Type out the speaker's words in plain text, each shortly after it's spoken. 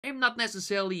I'm not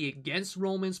necessarily against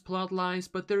romance plotlines,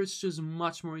 but there's just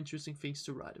much more interesting things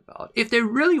to write about. If they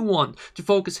really want to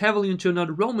focus heavily into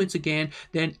another romance again,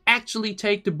 then actually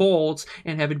take the balls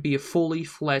and have it be a fully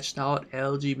fleshed out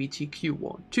LGBTQ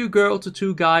one. 2 girls or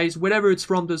 2 guys, whether it's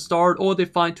from the start or they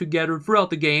find together throughout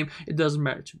the game, it doesn't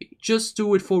matter to me. Just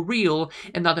do it for real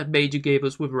and not that Major gave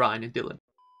us with Ryan and Dylan.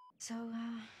 So,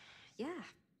 yeah.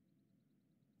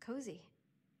 Cozy.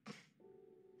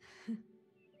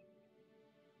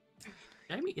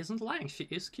 Jamie isn't lying, she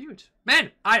is cute.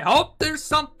 Man, I hope there's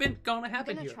something gonna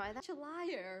happen I'm here. gonna try that. You're a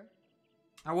liar.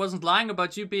 I wasn't lying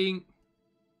about you being...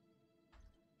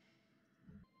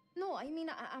 No, I mean,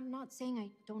 I'm not saying I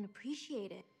don't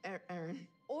appreciate it, Erin.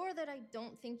 Or that I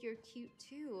don't think you're cute,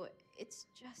 too. It's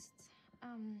just,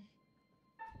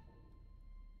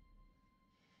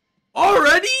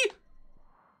 Already?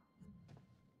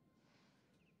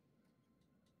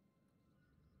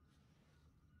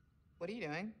 What are you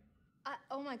doing?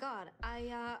 Oh my god,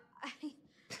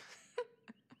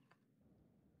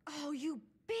 Oh, you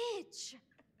bitch!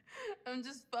 I'm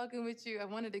just fucking with you. I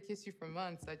wanted to kiss you for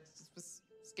months. I just was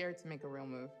scared to make a real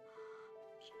move.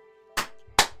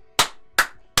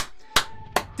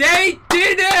 They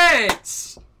did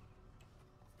it!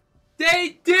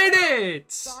 They did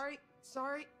it! Sorry.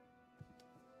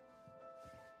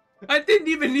 I didn't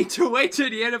even need to wait till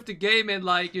the end of the game and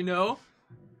like, you know.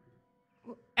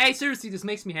 Hey, seriously, this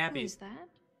makes me happy. What is that?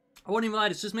 I won't even lie,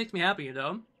 this just makes me happy, you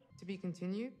know? To be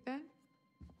continued, then?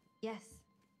 Yes,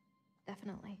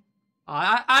 definitely.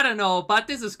 I don't know, but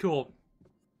this is cool.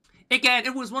 Again,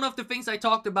 it was one of the things I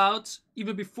talked about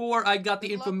even before I got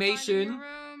the information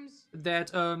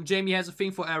that Jamie has a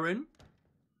thing for Erin.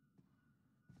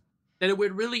 That I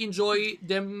would really enjoy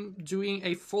them doing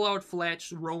a full-out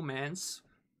fledged romance.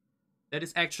 That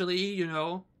is actually, you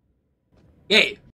know, gay.